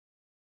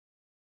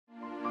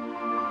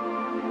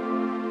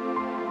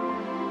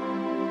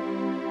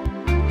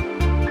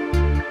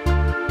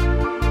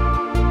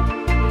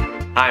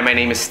Hi, my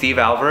name is Steve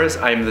Alvarez.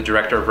 I'm the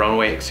Director of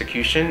Runway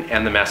Execution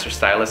and the Master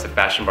Stylist at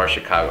Fashion Bar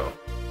Chicago.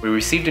 We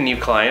received a new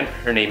client.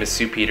 Her name is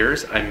Sue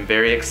Peters. I'm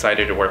very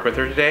excited to work with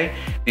her today.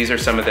 These are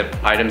some of the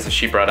items that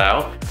she brought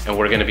out, and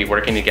we're going to be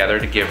working together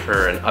to give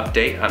her an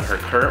update on her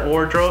current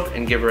wardrobe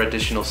and give her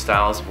additional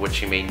styles of what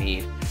she may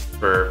need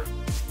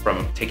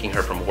from taking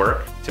her from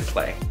work to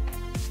play.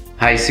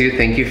 Hi Sue,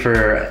 thank you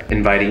for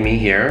inviting me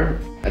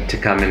here to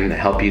come and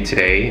help you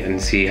today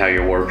and see how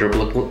your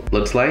wardrobe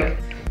looks like.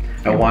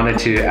 I wanted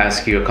to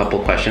ask you a couple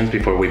questions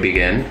before we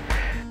begin.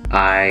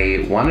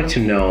 I wanted to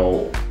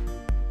know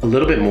a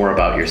little bit more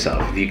about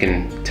yourself. If you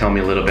can tell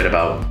me a little bit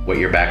about what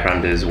your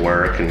background is,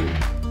 work, and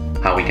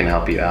how we can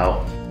help you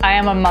out. I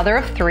am a mother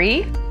of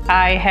 3.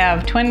 I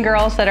have twin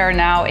girls that are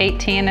now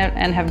 18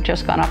 and have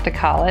just gone off to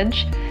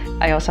college.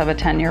 I also have a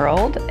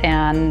 10-year-old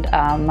and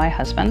my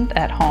husband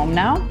at home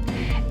now.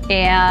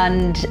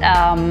 And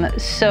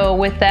so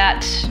with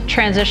that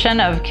transition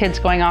of kids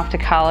going off to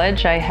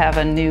college, I have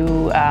a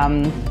new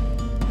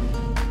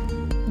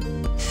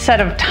set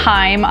of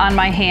time on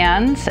my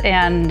hands,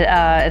 and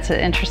it's an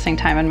interesting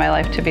time in my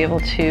life to be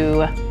able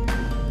to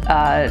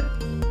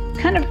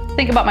kind of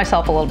think about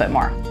myself a little bit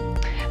more.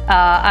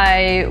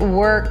 I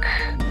work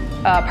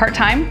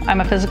part-time.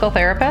 I'm a physical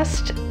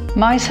therapist.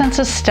 My sense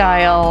of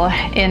style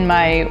in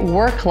my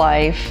work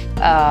life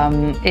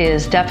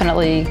is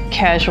definitely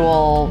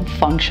casual,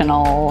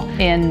 functional.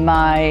 In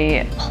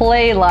my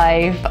play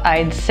life,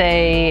 I'd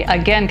say,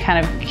 again,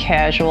 kind of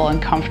casual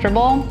and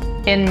comfortable.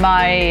 In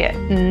my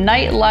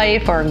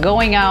nightlife or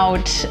going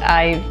out,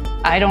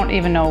 I don't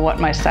even know what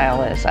my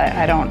style is.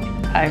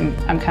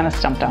 I'm kind of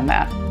stumped on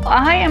that.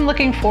 I am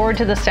looking forward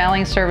to the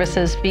styling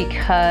services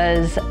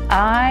because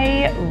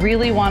I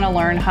really want to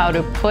learn how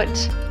to put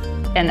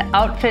an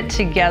outfit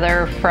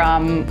together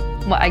from,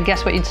 well, I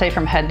guess what you'd say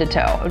from head to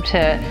toe,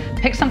 to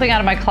pick something out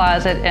of my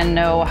closet and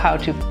know how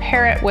to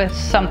pair it with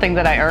something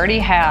that I already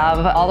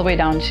have, all the way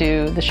down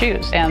to the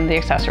shoes and the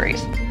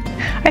accessories.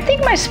 I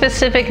think my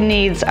specific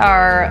needs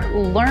are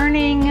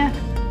learning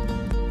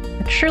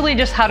truly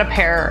just how to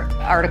pair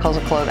articles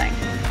of clothing,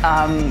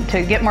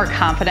 to get more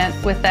confident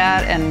with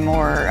that and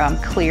more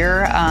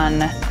clear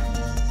on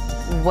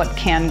what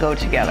can go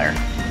together.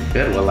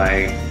 Good, well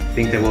I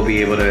think that we'll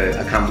be able to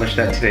accomplish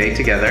that today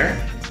together.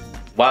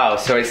 Wow,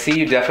 so I see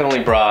you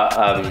definitely brought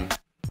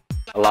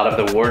a lot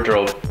of the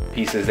wardrobe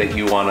pieces that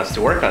you want us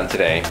to work on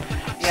today.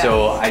 Yes.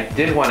 So I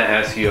did want to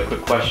ask you a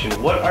quick question.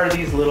 What are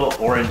these little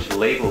orange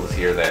labels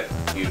here that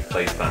you've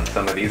placed on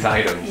some of these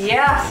items?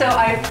 Yeah, so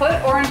I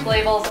put orange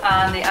labels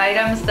on the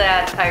items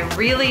that I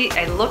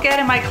look at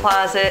in my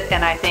closet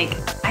and I think,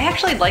 I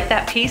actually like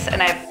that piece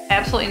and I have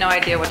absolutely no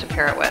idea what to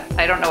pair it with.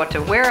 I don't know what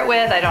to wear it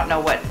with. I don't know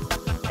what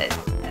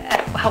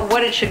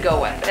it should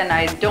go with. And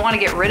I don't want to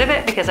get rid of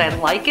it because I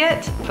like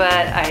it, but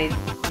I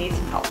need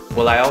some help.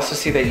 Well, I also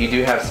see that you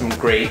do have some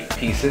great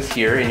pieces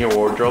here in your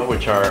wardrobe,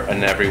 which are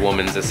an every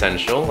woman's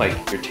essential,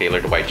 like your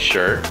tailored white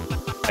shirt.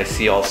 I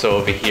see also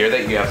over here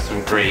that you have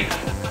some great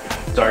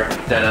dark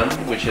denim,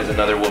 which is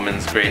another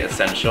woman's great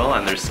essential,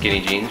 and there's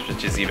skinny jeans,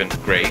 which is even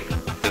great.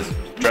 Just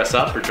dress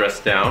up or dress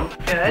down,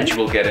 Good. Which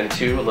we'll get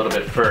into a little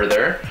bit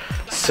further.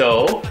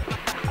 So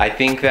I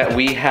think that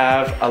we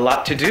have a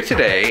lot to do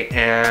today,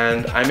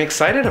 and I'm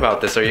excited about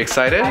this. Are you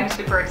excited? I'm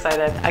super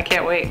excited. I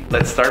can't wait.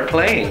 Let's start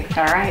playing.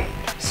 All right.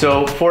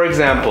 So, for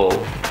example,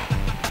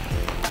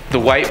 the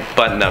white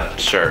button-up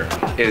shirt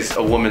is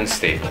a woman's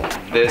staple.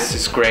 This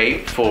is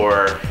great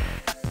for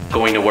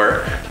going to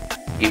work,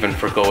 even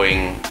for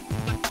going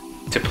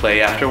to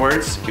play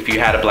afterwards. If you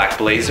had a black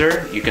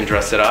blazer, you can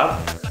dress it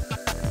up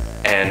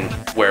and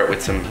wear it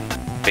with some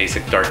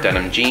basic dark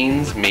denim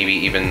jeans, maybe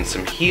even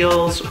some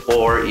heels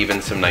or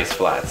even some nice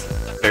flats.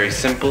 Very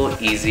simple,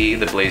 easy.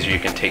 The blazer you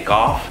can take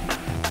off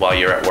while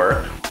you're at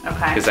work.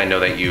 Okay. Because I know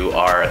that you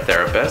are a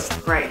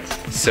therapist. Right.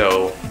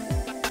 So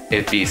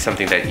it'd be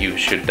something that you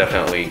should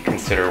definitely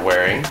consider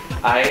wearing.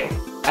 I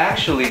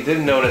actually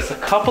did notice a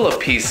couple of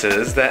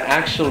pieces that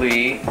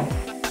actually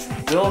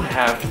still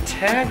have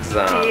tags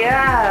on.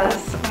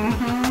 Yes.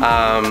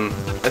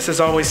 Mm-hmm. This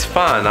is always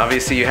fun.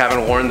 Obviously you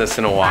haven't worn this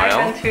in a while.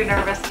 I've been too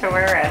nervous to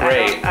wear it.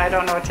 Great. I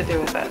don't know what to do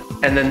with it.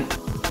 And then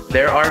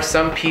there are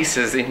some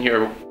pieces in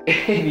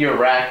your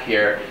rack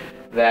here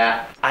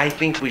that I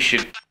think we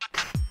should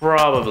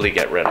probably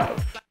get rid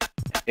of.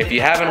 If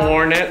you haven't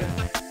worn it,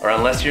 or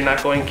unless you're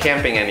not going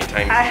camping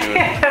anytime soon,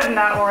 I have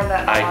not worn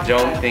that in a I long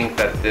don't time. think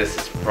that this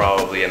is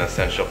probably an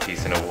essential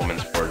piece in a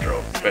woman's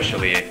wardrobe.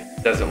 Especially,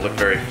 it doesn't look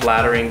very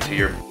flattering to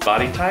your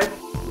body type.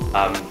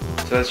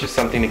 So that's just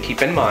something to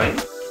keep in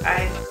mind.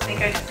 I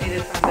think I just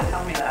needed someone to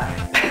tell me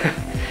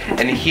that.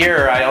 And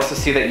here, I also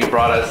see that you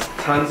brought us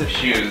tons of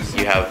shoes.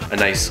 You have a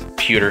nice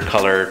pewter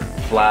colored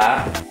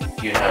flat.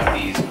 You have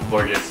these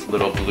gorgeous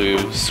little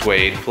blue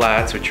suede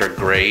flats, which are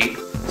great.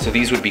 So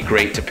these would be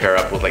great to pair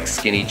up with like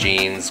skinny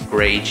jeans,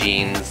 gray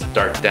jeans,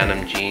 dark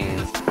denim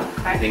jeans,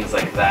 things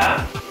like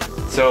that.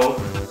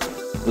 So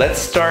let's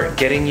start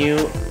getting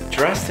you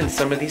dressed in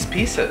some of these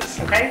pieces.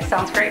 Okay,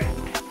 sounds great.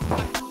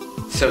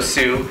 So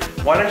Sue,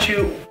 why don't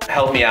you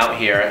help me out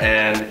here?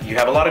 And you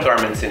have a lot of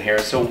garments in here,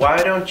 so why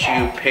don't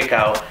you pick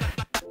out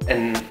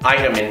an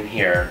item in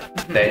here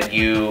that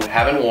you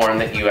haven't worn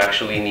that you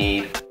actually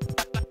need.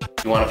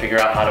 You want to figure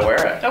out how to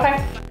wear it.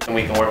 Okay. And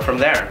we can work from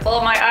there.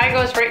 Well, my eye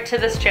goes right to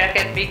this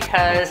jacket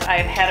because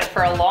I've had it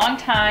for a long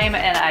time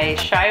and I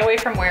shy away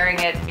from wearing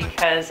it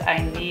because I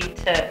need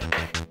to,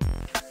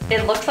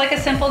 it looks like a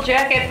simple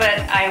jacket, but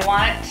I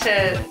want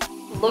it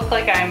to look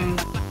like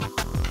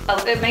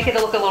make it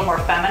look a little more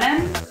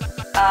feminine,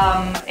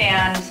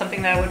 and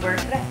something that I would wear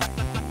today.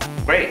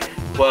 Great.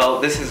 Well,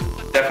 this is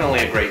definitely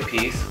a great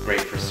piece, great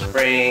for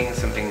spring,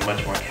 something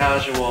much more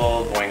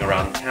casual, going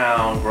around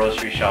town,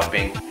 grocery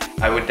shopping.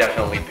 I would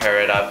definitely pair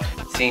it up.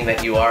 Seeing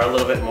that you are a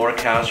little bit more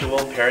casual,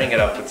 pairing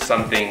it up with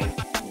something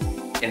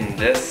in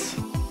this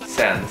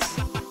sense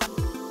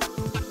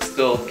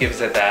still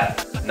gives it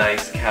that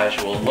nice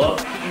casual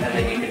look, and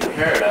then you can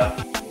pair it up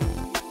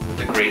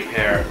with a great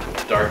pair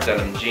of dark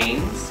denim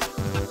jeans,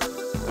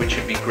 which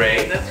would be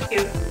great. That's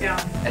cute, yeah.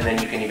 And then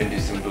you can even do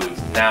some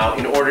boots. Now,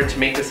 in order to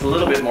make this a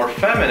little bit more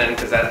feminine,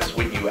 because that's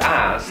what you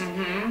asked,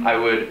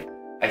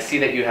 I see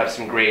that you have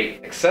some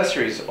great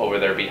accessories over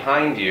there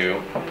behind you.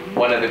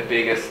 One of the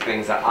biggest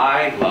things that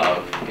I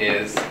love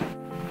is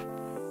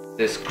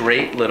this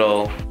great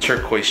little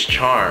turquoise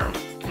charm.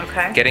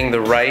 Okay. Getting the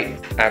right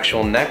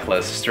actual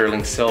necklace,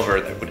 sterling silver,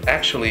 that would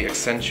actually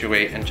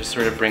accentuate and just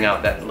sort of bring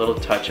out that little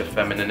touch of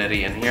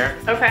femininity in here.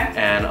 Okay.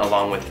 And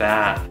along with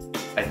that,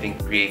 I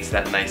think creates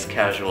that nice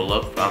casual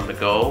look on the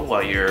go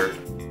while you're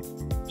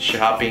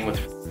shopping with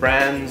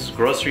friends,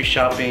 grocery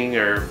shopping,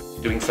 or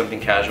doing something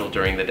casual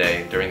during the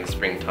day, during the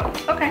springtime.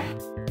 Okay.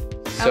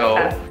 So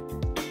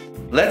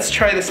let's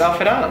try this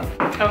outfit on.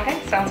 Okay,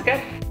 sounds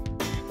good.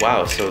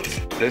 Wow, so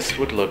this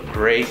would look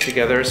great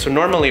together. So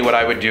normally what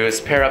I would do is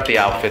pair up the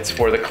outfits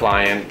for the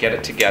client, get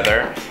it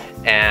together,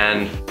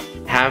 and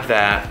have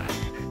that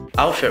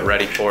outfit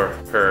ready for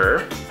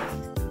her.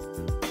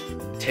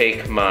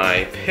 Take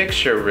my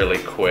picture really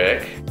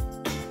quick,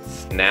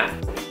 snap,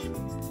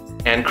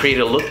 and create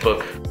a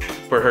lookbook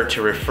for her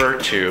to refer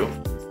to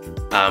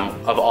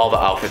of all the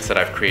outfits that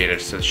I've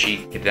created, so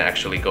she can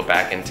actually go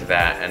back into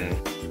that and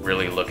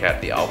really look at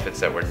the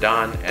outfits that were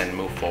done and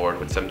move forward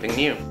with something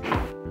new.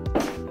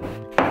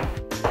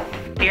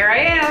 Here I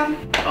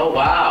am. Oh,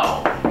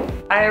 wow.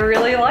 I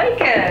really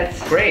like it.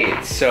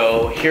 Great,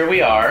 so here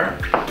we are.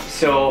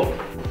 So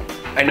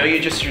I know you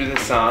just threw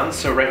this on,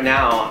 so right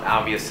now,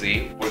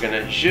 obviously, we're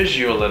gonna zhuzh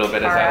you a little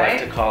bit, as I like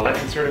to call it,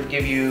 and sort of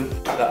give you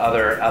the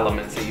other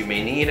elements that you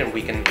may need, and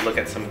we can look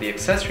at some of the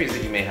accessories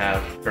that you may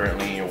have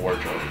currently in your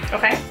wardrobe.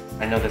 Okay.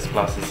 I know this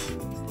blouse is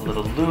a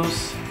little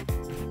loose,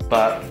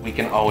 but we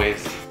can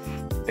always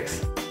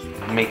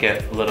make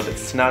it a little bit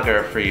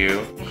snugger for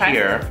you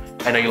here.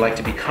 I know you like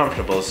to be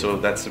comfortable, so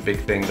that's a big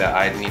thing that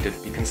I need to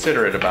be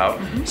considerate about.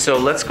 So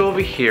let's go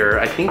over here.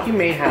 I think you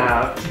may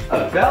have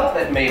a belt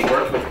that may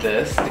work with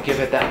this to give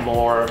it that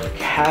more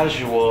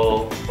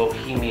casual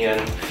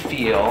bohemian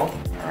feel.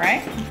 All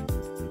right.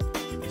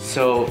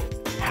 So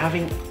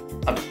having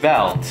a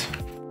belt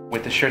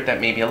with a shirt that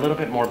may be a little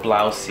bit more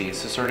blousey,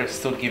 so sort of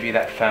still give you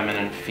that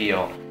feminine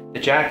feel. The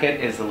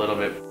jacket is a little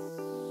bit,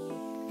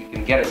 you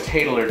can get it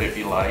tailored if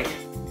you like.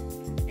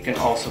 You can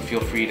also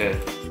feel free to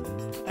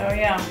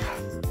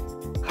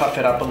cuff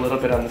it up a little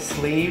bit on the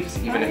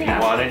sleeves. Even if you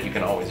wanted, you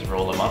can always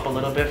roll them up a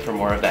little bit for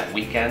more of that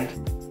weekend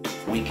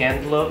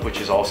look, which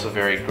is also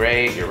very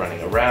great. You're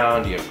running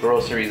around, you have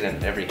groceries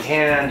in every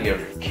hand, you have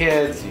your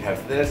kids, you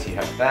have this, you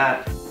have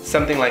that.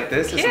 Something like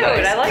this is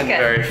nice and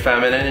very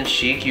feminine and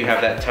chic. You have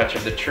that touch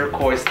of the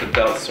turquoise, the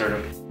belt sort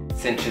of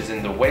cinches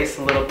in the waist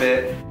a little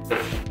bit.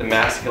 The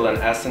masculine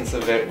essence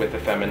of it with the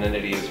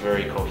femininity is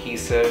very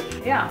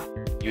cohesive. Yeah.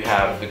 You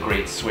have the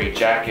great suede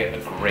jacket, a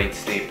great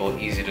staple,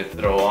 easy to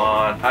throw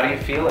on. How do you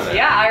feel in it?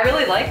 Yeah, I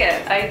really like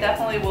it. I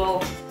definitely will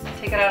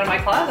take it out of my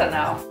closet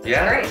now. It's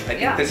great. I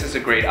think this is a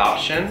great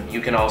option.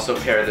 You can also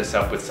pair this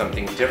up with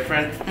something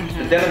different.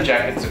 The denim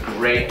jacket's a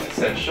great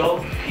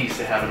essential piece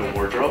to have in a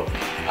wardrobe.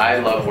 I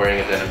love wearing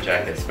a denim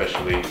jacket,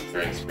 especially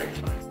during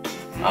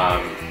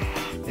springtime.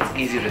 It's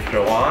easy to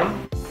throw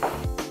on.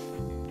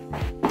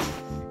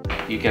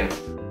 You can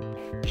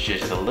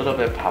zhuzh it a little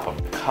bit, pop up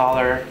the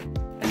collar,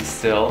 and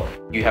still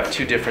you have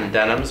two different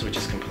denims, which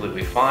is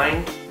completely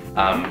fine.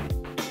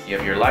 You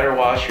have your lighter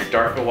wash, your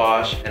darker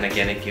wash, and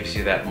again, it gives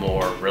you that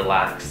more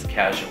relaxed,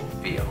 casual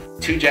feel.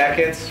 Two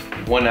jackets,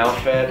 one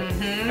outfit.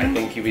 I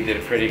think we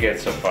did pretty good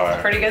so far.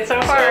 Pretty good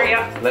so far,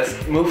 yeah.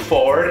 Let's move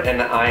forward,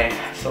 and I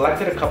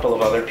selected a couple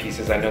of other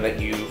pieces. I know that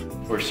you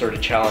were sort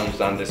of challenged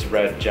on this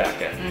red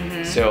jacket.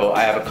 So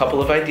I have a couple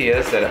of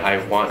ideas that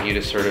I want you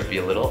to sort of be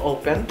a little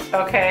open.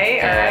 Okay,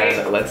 all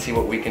right. And let's see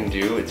what we can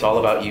do. It's all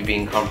about you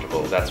being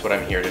comfortable. That's what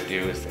I'm here to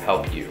do, is to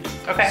help you.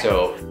 Okay.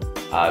 So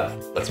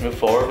let's move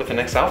forward with the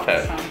next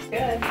outfit. Sounds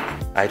good.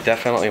 I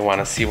definitely want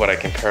to see what I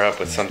can pair up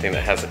with something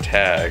that has a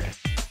tag.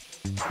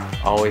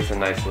 Always a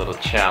nice little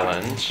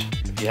challenge.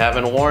 If you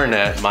haven't worn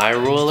it, my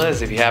rule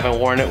is if you haven't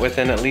worn it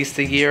within at least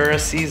a year or a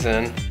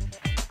season,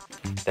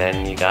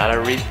 then you gotta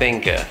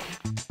rethink it.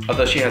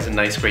 Although she has a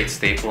nice, great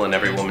staple and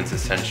every woman's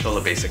essential,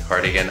 a basic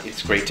cardigan,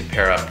 it's great to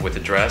pair up with a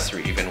dress or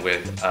even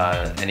with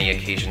any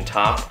occasion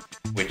top,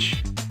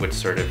 which would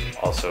sort of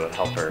also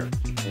help her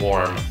keep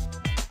warm.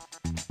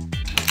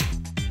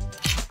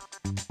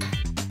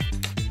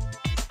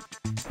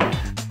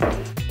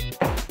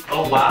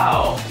 Oh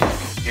wow,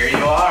 here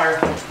you are.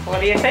 What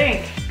do you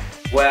think?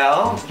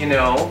 Well, you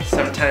know,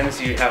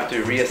 sometimes you have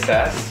to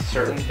reassess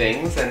certain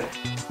things, and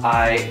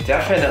I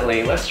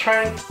definitely, let's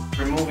try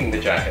removing the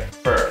jacket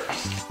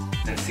first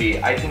and see.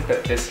 I think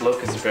that this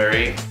look is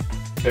very,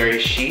 very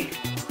chic.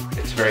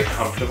 It's very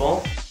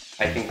comfortable.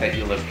 I think that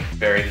you look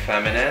very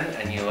feminine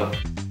and you look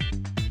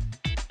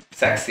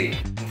sexy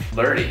and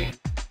flirty.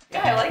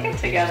 Yeah, I like it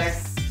together.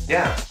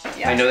 Yeah.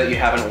 I know that you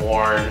haven't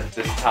worn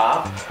this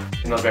top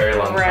in a very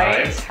long time.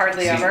 Right,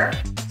 hardly ever.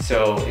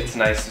 So it's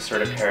nice to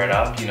sort of pair it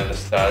up. You know, the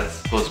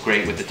studs goes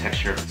great with the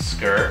texture of the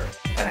skirt,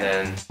 and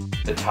then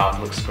the top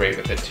looks great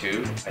with it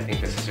too. I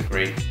think this is a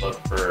great look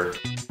for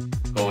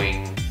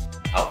going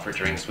out for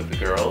drinks with the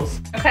girls.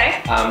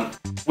 Okay.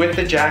 With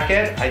the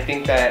jacket, I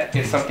think that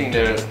is something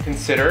to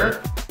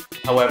consider.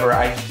 However,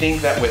 I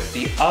think that with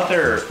the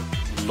other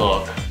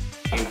look,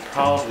 you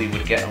probably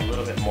would get a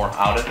little bit more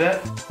out of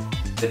it.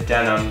 The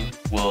denim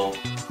will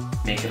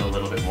make it a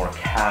little bit more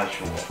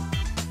casual.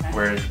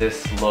 Whereas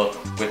this look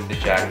with the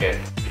jacket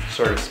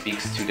sort of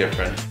speaks to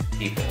different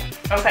people.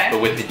 Okay.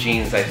 But with the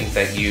jeans, I think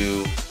that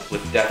you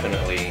would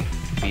definitely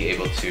be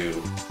able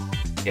to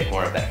get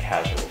more of that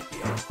casual feel.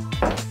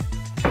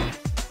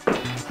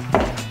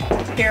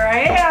 Here I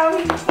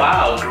am.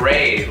 Wow,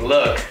 great,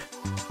 look.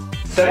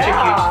 Such a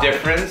huge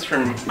difference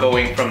from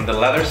going from the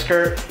leather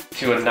skirt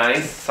to a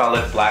nice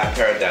solid black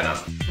pair of denim.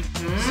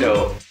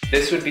 So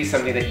this would be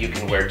something that you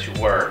can wear to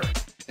work,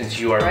 since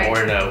you are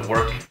more in a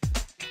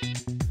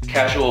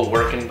casual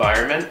work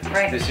environment.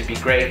 This would be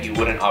great. You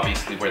wouldn't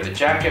obviously wear the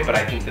jacket, but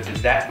I think that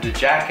the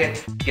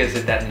jacket gives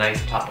it that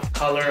nice pop of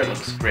color. It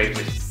looks great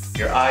with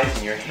your eyes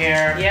and your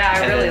hair. Yeah,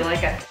 I really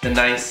like it. The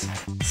nice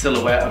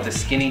silhouette of the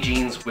skinny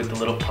jeans with the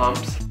little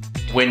pumps.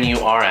 When you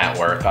are at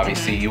work,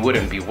 obviously you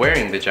wouldn't be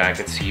wearing the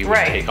jacket, so you would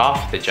take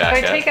off the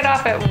jacket. If I take it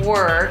off at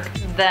work,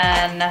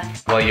 then...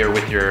 While you're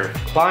with your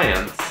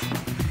clients.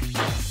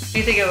 Do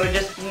you think it would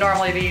just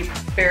normally be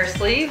bare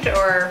sleeved,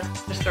 or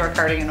just throw a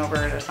cardigan over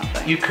it or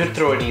something? You could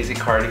throw an easy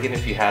cardigan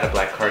if you had a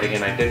black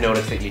cardigan. I did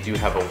notice that you do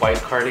have a white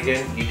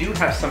cardigan. You do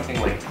have something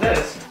like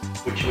this,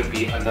 which would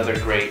be another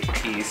great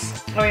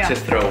piece to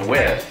throw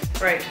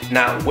with. Right.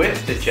 Not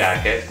with the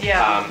jacket,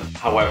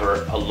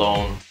 however,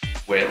 alone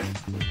with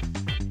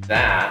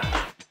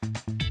that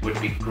would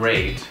be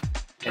great,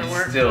 and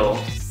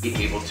still be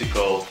able to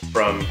go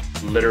from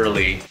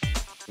literally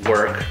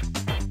work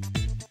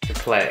to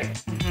play.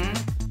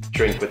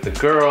 Drink with the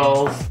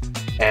girls,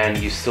 and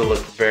you still look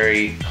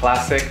very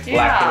classic,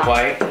 black and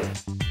white.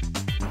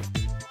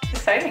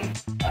 Exciting.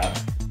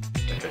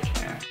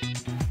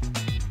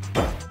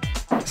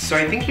 So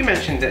I think you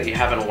mentioned that you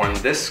haven't worn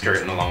this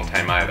skirt in a long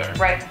time either.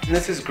 Right. And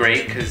this is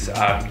great because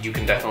you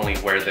can definitely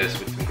wear this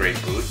with some great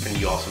boots, and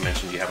you also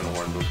mentioned you haven't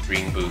worn those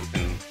green boots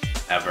in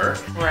ever.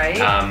 Right.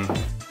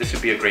 This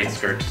would be a great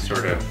skirt to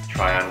sort of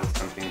try on with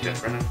something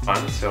different and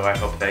fun. So I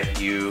hope that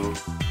you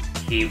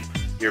keep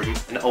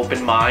an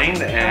open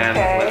mind, and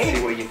let's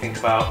see what you think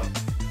about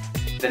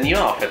the new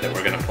outfit that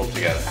we're going to pull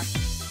together.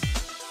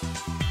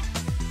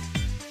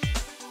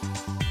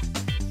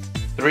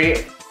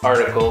 3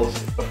 articles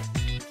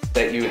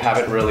that you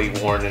haven't really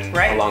worn in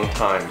a long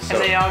time. So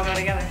and they all go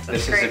together.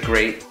 This is a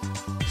great,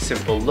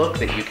 simple look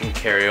that you can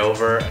carry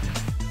over.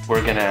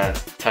 We're gonna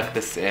tuck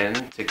this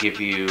in to give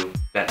you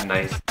that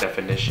nice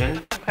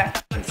definition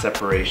and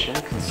separation.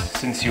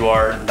 Since you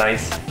are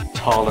nice,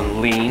 tall,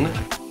 and lean.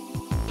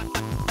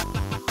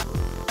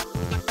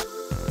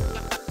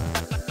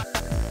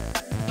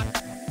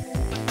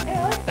 Yeah,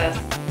 I like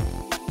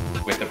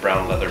this. With the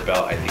brown leather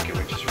belt, I think it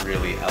would just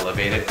really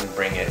elevate it and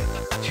bring it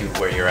to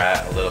where you're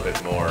at a little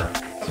bit more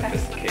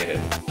sophisticated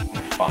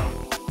and fun.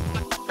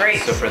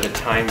 Great. So for the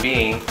time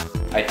being,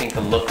 I think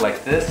a look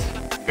like this,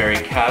 very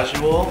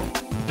casual,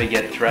 but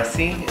yet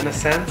dressy in a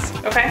sense,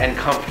 and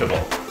comfortable.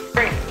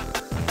 Great.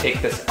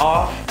 Take this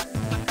off,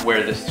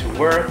 wear this to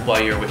work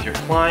while you're with your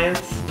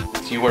clients.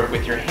 So you work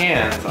with your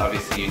hands,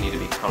 obviously you need to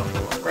be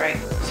comfortable. Right.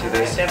 So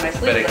this,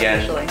 but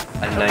again,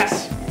 a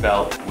nice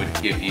belt would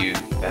give you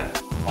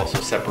that also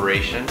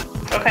separation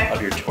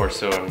of your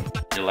torso and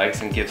your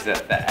legs, and gives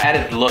that the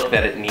added look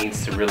that it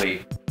needs to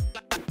really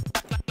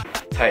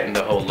tighten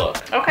the whole look.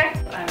 Okay.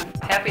 I'm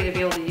happy to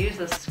be able to use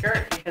this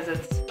skirt because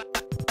it's,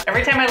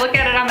 every time I look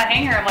at it on the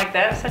hanger, I'm like,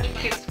 that is such a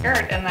cute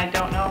skirt, and I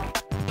don't know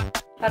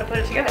how to put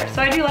it together.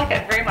 So I do like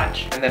it very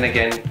much. And then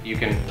again, you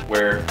can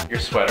wear your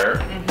sweater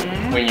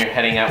when you're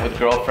heading out with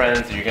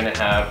girlfriends, and you're gonna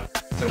have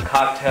some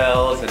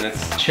cocktails and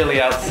it's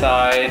chilly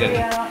outside,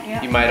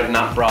 and you might have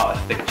not brought a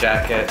thick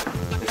jacket.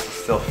 This is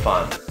still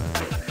fun.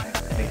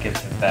 It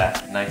gives it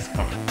that nice,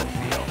 comfortable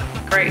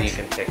feel. Great. And you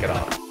can take it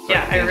off. So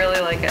yeah, I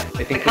really like it.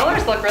 The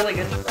colors look really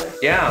good together.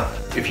 Yeah.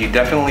 If you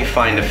definitely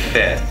find a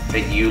fit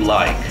that you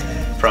like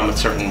from a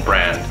certain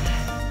brand,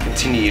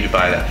 continue to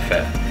buy that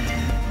fit.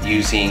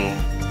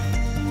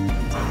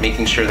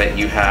 making sure that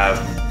you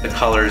have the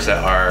colors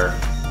that are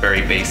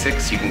very basic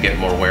so you can get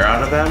more wear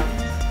out of them,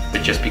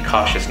 but just be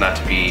cautious not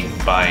to be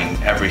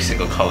buying every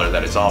single color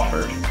that is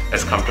offered.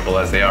 As comfortable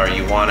as they are,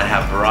 you want to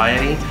have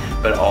variety,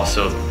 but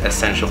also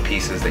essential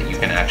pieces that you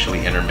can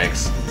actually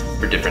intermix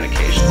for different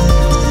occasions.